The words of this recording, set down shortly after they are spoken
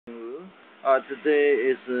Today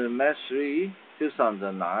is May 3,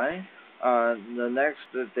 2009. The next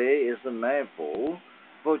day is May 4.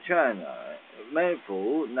 For China, May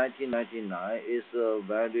 4, 1999 is a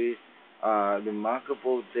very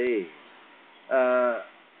remarkable day. Uh,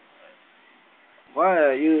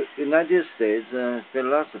 while United States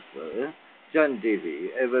philosopher John Dewey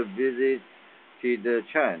ever visited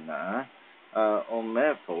China on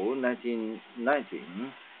May 4,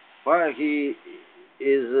 1919, while he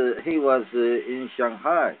was in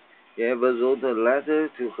Shanghai. He ever wrote a letter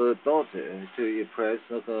to her daughter to express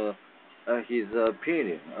his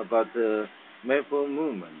opinion about the May4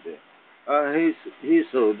 movement. He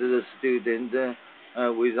told the student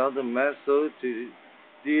without a method to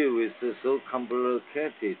deal with the so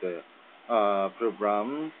complicated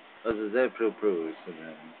problem as they proposed.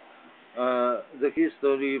 The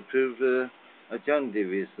history proved John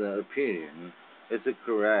Davis' opinion is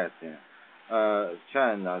correct.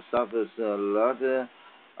 China suffers a lot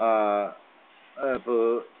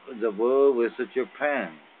for the war with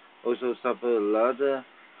Japan. Also suffer a lot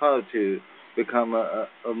how to become a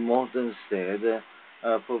modern state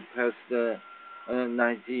for past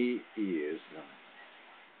 90 years.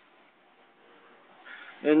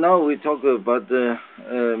 And now we talk about the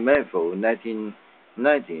MAY4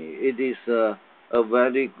 1990. It is a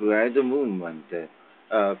very great movement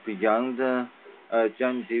beyond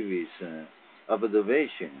John Davis'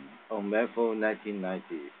 observation on MAY4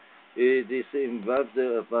 1990. It is involved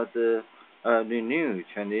about the renewed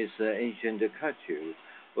Chinese ancient culture,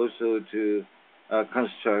 also to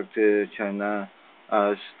construct China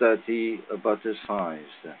study about the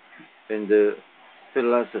science and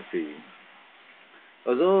philosophy.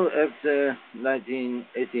 Although after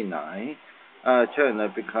 1989, China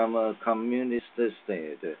became a communist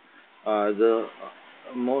state, the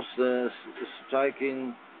most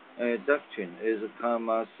striking doctrine is Karl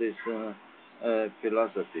Marxist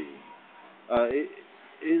philosophy.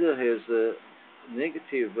 It has a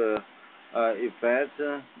negative effect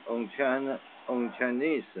on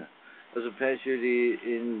Chinese, especially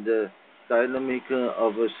in the dynamic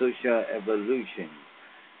of social evolution.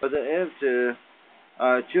 But after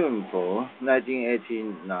June 4,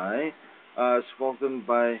 1989, spoken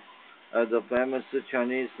by the famous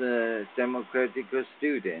Chinese democratic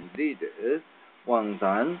student leader Wang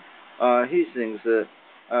Dan. He thinks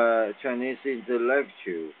Chinese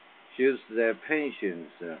intellectuals use their patience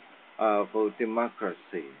for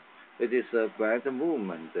democracy. It is a great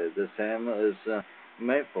movement, the same as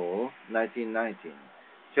May4, 1919.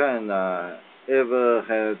 China ever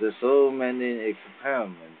had so many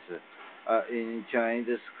experiments in giant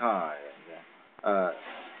sky. Uh,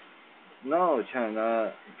 Now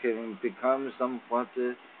China can become somewhat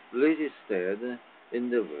leading state in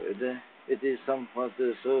the world. It is somewhat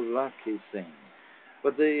so lucky thing.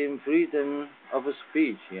 But in freedom of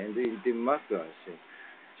speech and in democracy,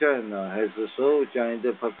 China has so giant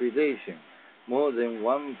population, more than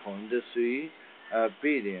 1.3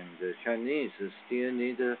 billion. The Chinese still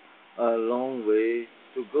need a long way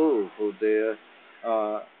to go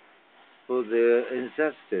uh, for their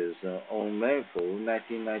ancestors on May 4,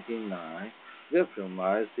 1999,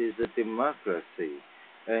 recognized is democracy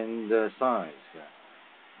and science.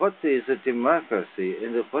 What is democracy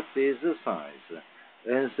and what is science?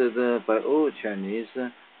 Answered by all Chinese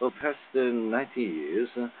for past 90 years,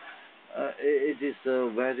 it is a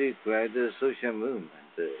very great social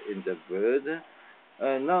movement in the world.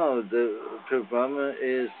 Now the problem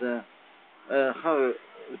is how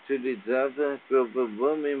to resolve global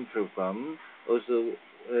warming problem, also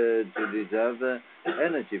to resolve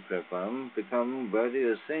energy problem, become very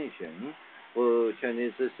essential for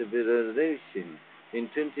Chinese civilization in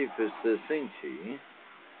 21st century.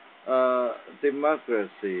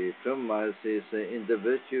 Democracy promises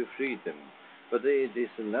individual freedom, but it is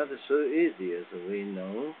not so easy as we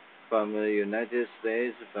know from the United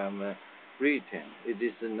States, from Britain. It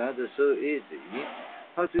is not so easy.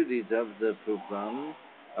 How to resolve the problem?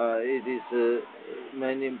 It is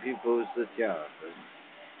many people's job.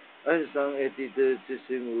 Some editor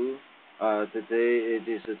Wu, today it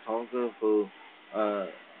is a talk for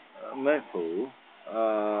MAY4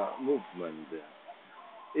 movement.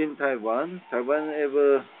 In Taiwan, Taiwan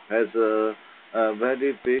ever has a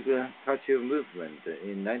very big cultural movement.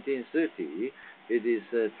 In 1930, it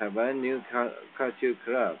is Taiwan New Culture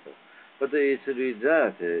Club, but its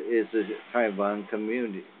result is Taiwan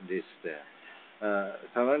Communist.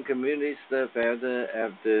 Taiwan Communist failed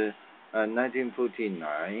after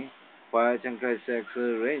 1949, while Chiang Kai-shek's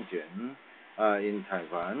region in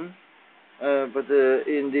Taiwan. But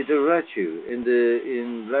in literature,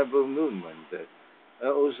 in labor movement,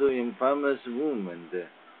 also in farmers' movement,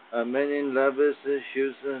 many lovers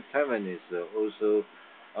choose Taiwanese also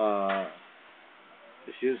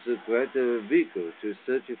choose a great vehicle to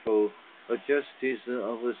search for a justice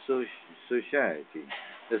of society,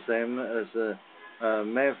 the same as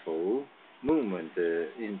MAY4 movement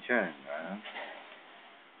in China.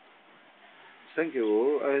 Thank you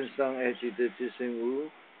all. I'm Sang Edgy Wu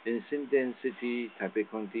in Xindian City, Taipei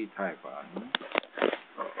County, Taiwan.